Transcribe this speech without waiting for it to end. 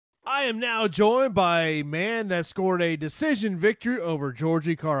I am now joined by a man that scored a decision victory over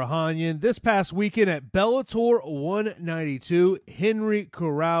Georgi Karakhanyan this past weekend at Bellator 192. Henry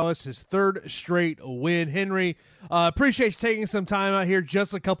Corrales, his third straight win. Henry, appreciate you taking some time out here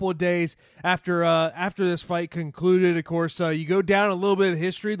just a couple of days after this fight concluded. Of course, you go down a little bit of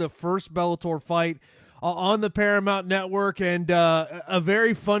history, the first Bellator fight on the Paramount Network, and a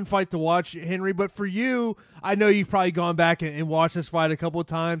very fun fight to watch, Henry. But for you, I know you've probably gone back and watched this fight a couple of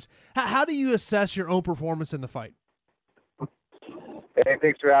times. How do you assess your own performance in the fight? Hey,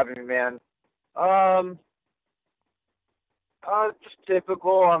 thanks for having me, man. Just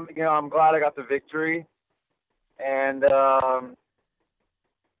typical. I'm glad I got the victory, and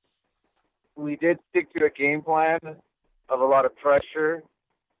we did stick to a game plan of a lot of pressure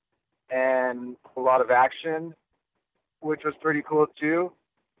and a lot of action, which was pretty cool too.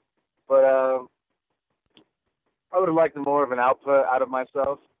 But I would have liked more of an output out of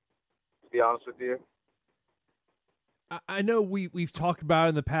myself, to be honest with you. I know we've talked about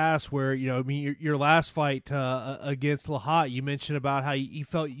in the past where, your last fight against Lahat, you mentioned about how you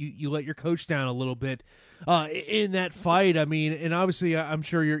felt you let your coach down a little bit in that fight. I mean, and obviously I'm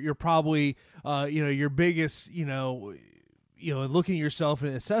sure you're probably, your biggest, looking at yourself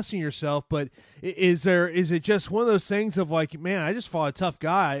and assessing yourself, but is it just one of those things of like, man, I just fought a tough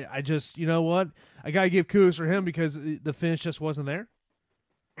guy. I just, you know what? I got to give kudos for him because the finish just wasn't there.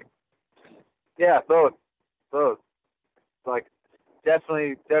 Yeah, both. Like,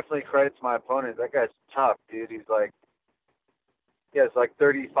 definitely credit to my opponent. That guy's tough, dude. He has like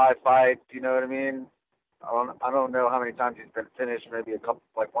 35 fights. You know what I mean? I don't know how many times he's been finished. Maybe a couple,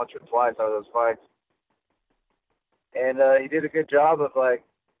 like once or twice out of those fights. And he did a good job of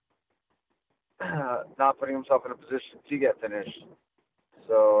not putting himself in a position to get finished.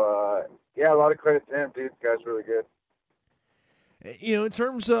 So yeah, a lot of credit to him, dude. The guy's really good. In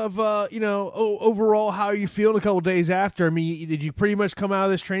terms of overall, how are you feeling a couple of days after? I mean, did you pretty much come out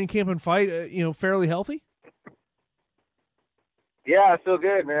of this training camp and fight fairly healthy? Yeah, I feel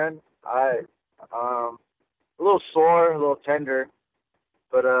good, man. A little sore, a little tender,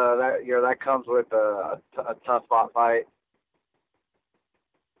 but that comes with a tough fight.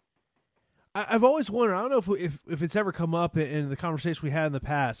 I've always wondered. I don't know if it's ever come up in the conversation we had in the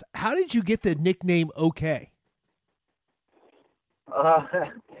past. How did you get the nickname OK? One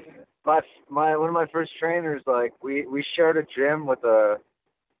of my first trainers, like we shared a gym with a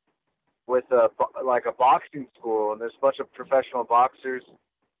boxing school, and there's a bunch of professional boxers,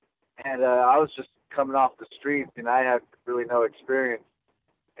 and I was just coming off the streets, and I had really no experience.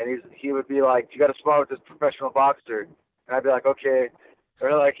 And he would be like, "You got to spar with this professional boxer," and I'd be like, "Okay,"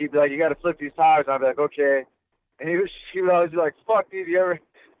 or like he'd be like, "You got to flip these tires," and I'd be like, "Okay," and he would always be like, "Fuck, dude, you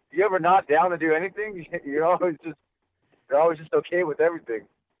ever not down to do anything? You're always just okay with everything."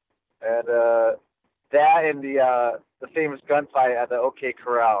 And that and the famous gunfight at the OK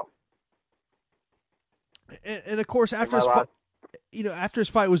Corral. And of course, after his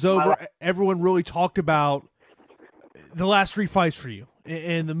fight was over, everyone really talked about the last three fights for you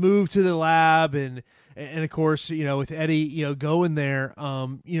and the move to the lab and of course, with Eddie, going there,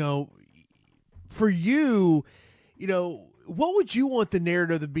 for you, what would you want the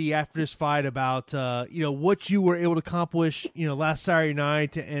narrative to be after this fight about, what you were able to accomplish, last Saturday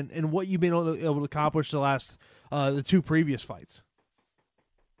night and what you've been able to accomplish the two previous fights?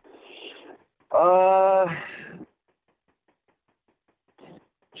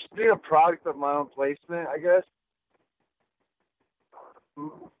 Just being a product of my own placement, I guess.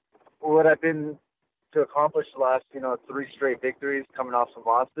 What I've been to accomplish the last, three straight victories coming off some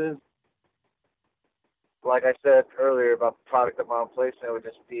losses. Like I said earlier about the product of my own placement, it would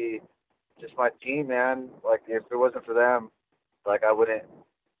just be my team, man. Like if it wasn't for them, like I wouldn't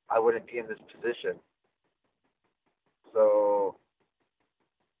be in this position. So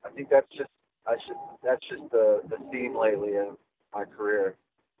I think that's just the theme lately of my career.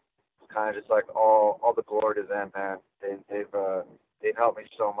 It's kind of just like all the glory to them, man. They've helped me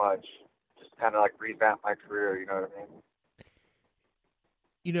so much. Just kind of like revamp my career. You know what I mean?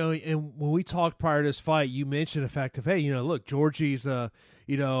 And when we talked prior to this fight, you mentioned the fact of, hey, look, Georgie's a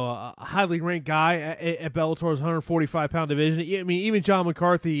highly ranked guy at Bellator's 145-pound division. I mean, even John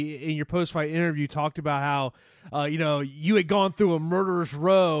McCarthy in your post-fight interview talked about how, you had gone through a murderer's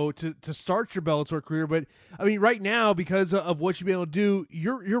row to start your Bellator career. But I mean, right now, because of what you've been able to do,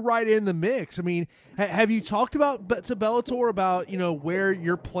 you're right in the mix. I mean, have you talked to Bellator about, where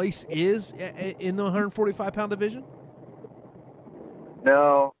your place is in the 145-pound division?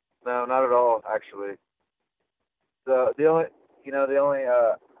 No, not at all. Actually, the only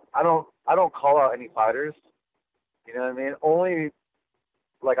I don't call out any fighters. You know what I mean?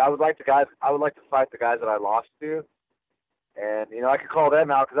 like I would like to fight the guys that I lost to, and I could call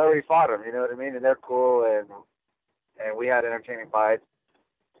them out because I already fought them. You know what I mean? And they're cool, and we had entertaining fights.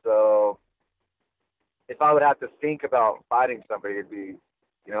 So if I would have to think about fighting somebody, it'd be,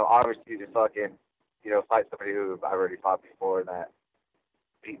 obviously to fucking, fight somebody who I've already fought before and that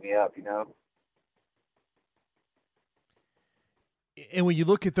beat me up. And when you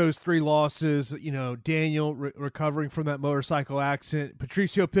look at those 3 losses, Daniel recovering from that motorcycle accident,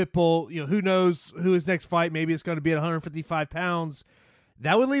 Patricio Pitbull, who knows who his next fight, maybe it's going to be at 155 pounds.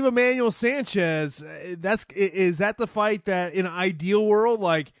 That would leave Emmanuel Sanchez. Is that the fight that in an ideal world,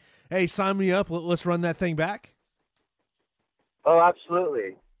 like, hey, sign me up, let's run that thing back? Oh,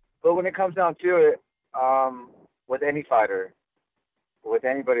 absolutely. But when it comes down to it, with any fighter, with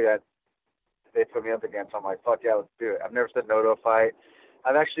anybody that they put me up against, I'm like, fuck yeah, let's do it. I've never said no to a fight.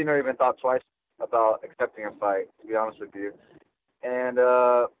 I've actually never even thought twice about accepting a fight, to be honest with you. And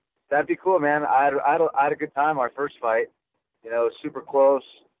that'd be cool, man. I had a good time our first fight. Super close,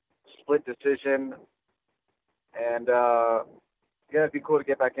 split decision. And, yeah, it'd be cool to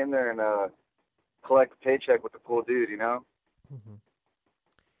get back in there and collect a paycheck with a cool dude, Mm-hmm.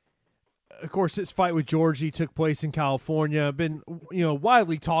 Of course, this fight with Georgie took place in California. Been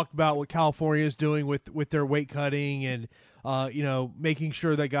widely talked about what California is doing with their weight cutting and making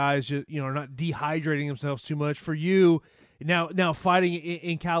sure that guys are not dehydrating themselves too much. For you now fighting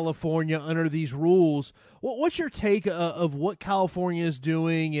in California under these rules, what's your take of what California is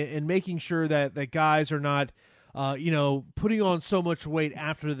doing and making sure that guys are not putting on so much weight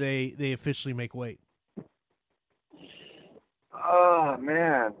after they officially make weight? Oh,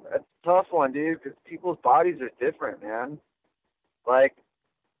 man, that's a tough one, dude, because people's bodies are different, man. Like,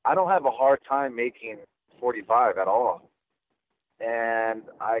 I don't have a hard time making 45 at all. And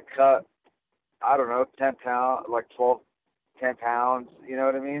I cut, I don't know, 10 pounds, like 10 pounds, you know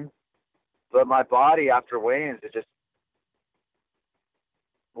what I mean? But my body after weigh-ins, it just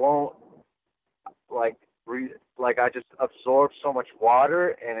won't, like I just absorb so much water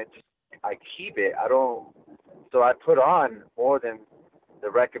and I keep it. So I put on more than the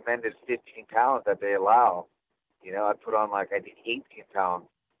recommended 15 pounds that they allow. I put on I think 18 pounds.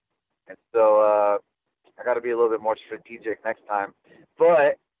 And so I got to be a little bit more strategic next time.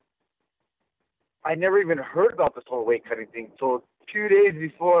 But I never even heard about this whole weight cutting thing until 2 days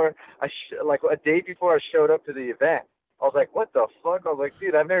before a day before I showed up to the event. I was like, what the fuck? I was like,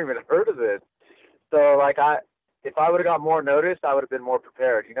 dude, I've never even heard of this. So if I would have got more notice, I would have been more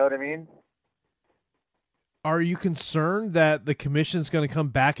prepared. You know what I mean? Are you concerned that the commission's going to come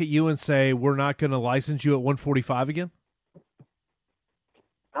back at you and say, we're not going to license you at 145 again?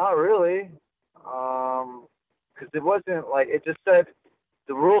 Not really. Because it wasn't it just said,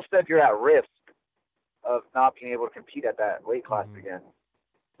 the rule said you're at risk of not being able to compete at that weight class again.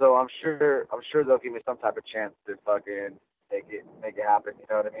 So I'm sure they'll give me some type of chance to fucking make it happen. You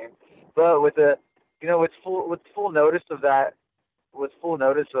know what I mean? But with full notice of that, with full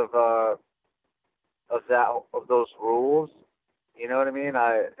notice of those rules, you know what I mean?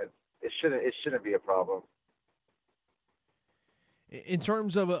 It shouldn't be a problem. In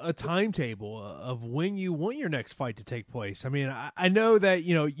terms of a timetable of when you want your next fight to take place, I mean, I know that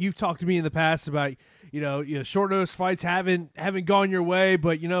you've talked to me in the past about short notice fights haven't gone your way,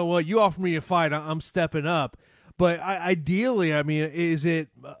 but you know what, you offer me a fight, I'm stepping up. But ideally, I mean, is it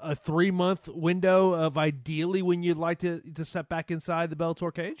a 3-month window of ideally when you'd like to step back inside the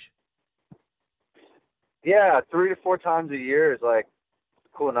Bellator cage? Yeah, 3 to 4 times a year is a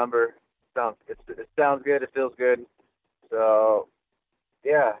cool number. It sounds good. It feels good. So,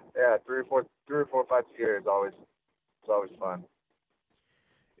 yeah, 3 or 4 fights a year is always fun.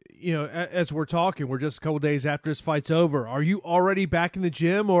 As we're talking, we're just a couple days after this fight's over. Are you already back in the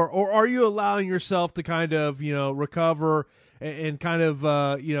gym, or are you allowing yourself to kind of recover and kind of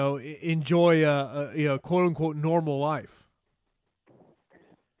enjoy a quote unquote normal life?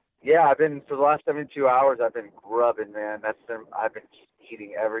 Yeah, I've been for the last 72 hours. I've been grubbing, man. I've been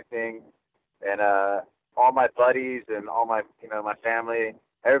eating everything, and all my buddies and all my my family,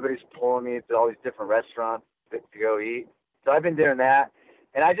 everybody's pulling me to all these different restaurants to go eat. So I've been doing that,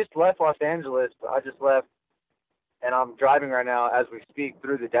 and I just left Los Angeles. And I'm driving right now as we speak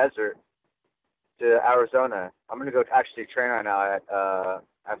through the desert to Arizona. I'm gonna go actually train right now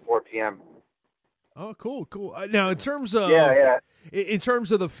at 4 p.m. Oh, cool. Now, in terms of in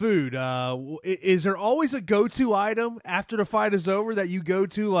terms of the food, is there always a go-to item after the fight is over that you go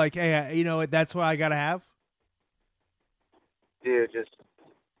to, like, hey, that's what I gotta have? Dude,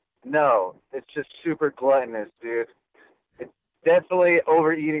 no. It's just super gluttonous, dude. It's definitely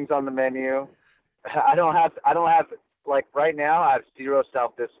overeating's on the menu. I don't have like right now, I have zero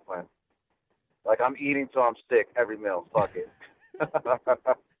self-discipline. Like I'm eating till I'm sick every meal. Fuck it.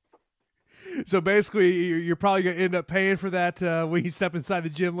 So basically, you're probably going to end up paying for that when you step inside the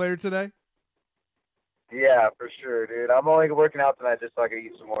gym later today? Yeah, for sure, dude. I'm only working out tonight just so I can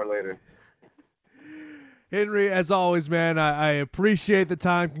eat some more later. Henry, as always, man, I appreciate the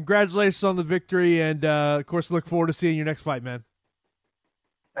time. Congratulations on the victory, and, of course, look forward to seeing your next fight, man.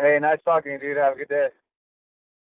 Hey, nice talking to you, dude. Have a good day.